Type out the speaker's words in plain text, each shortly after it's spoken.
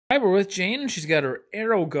Hi, we're with Jane, and she's got her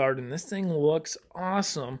AeroGarden. This thing looks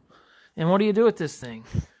awesome. And what do you do with this thing?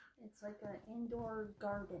 It's like an indoor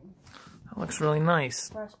garden. That looks really nice.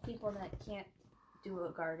 For us people that can't do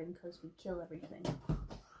a garden because we kill everything.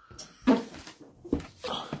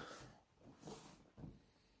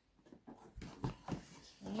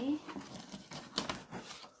 Okay.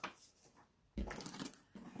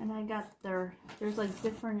 And I got there's like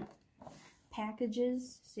different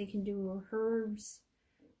packages, so you can do herbs,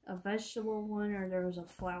 a vegetable one, or there was a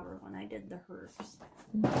flower one. I did the herbs.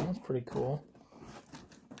 That's pretty cool.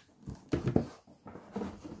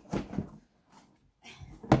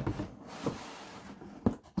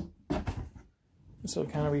 This will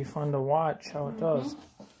kind of be fun to watch how it does.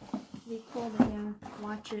 Be cool to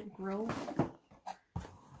watch it grow.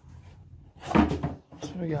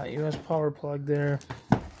 So we got US power plug there.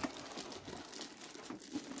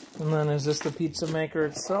 And then is this the pizza maker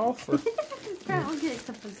itself? Or? I don't get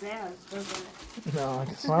some pizzazz, doesn't it? No,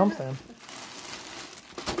 like something.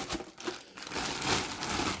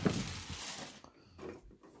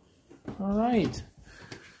 All right.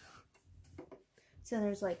 So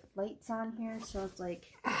there's like lights on here, so it's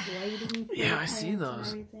like lighting. Yeah, I see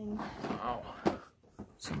those. Wow.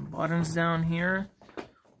 Some buttons down here.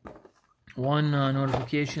 One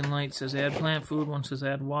notification light says add plant food. One says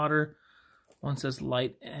add water. One says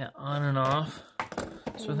light on and off.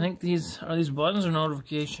 So I think these buttons or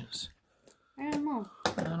notifications. I don't know.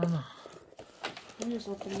 I don't know. Let me just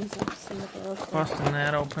open these up to see what they look like. Busting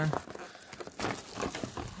that open.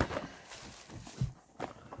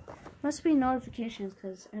 Must be notifications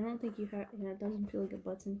because I don't think you have. Yeah, it doesn't feel like a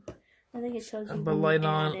button. I think it tells you. But light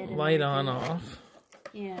on, off.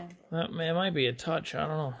 Yeah. It might be a touch. I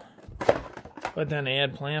don't know. But then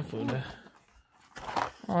add plant food.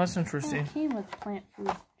 Oh, that's interesting. It came with plant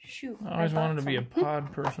food. Shoot. I always wanted to be a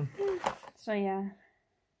pod person. So yeah,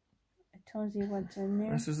 it tells you what's in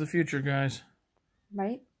there. This is the future, guys.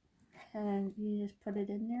 Right? And you just put it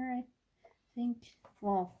in there, I think.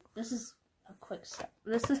 Well, this is a quick step.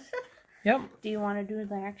 This is... Yep. Do you want to do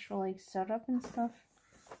the actual, like, setup and stuff?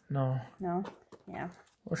 No. No? Yeah.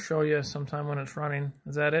 We'll show you sometime when it's running.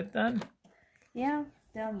 Is that it then? Yeah,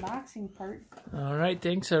 the unboxing part. All right.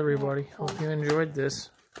 Thanks, everybody. Hope you enjoyed this.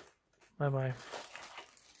 Bye-bye.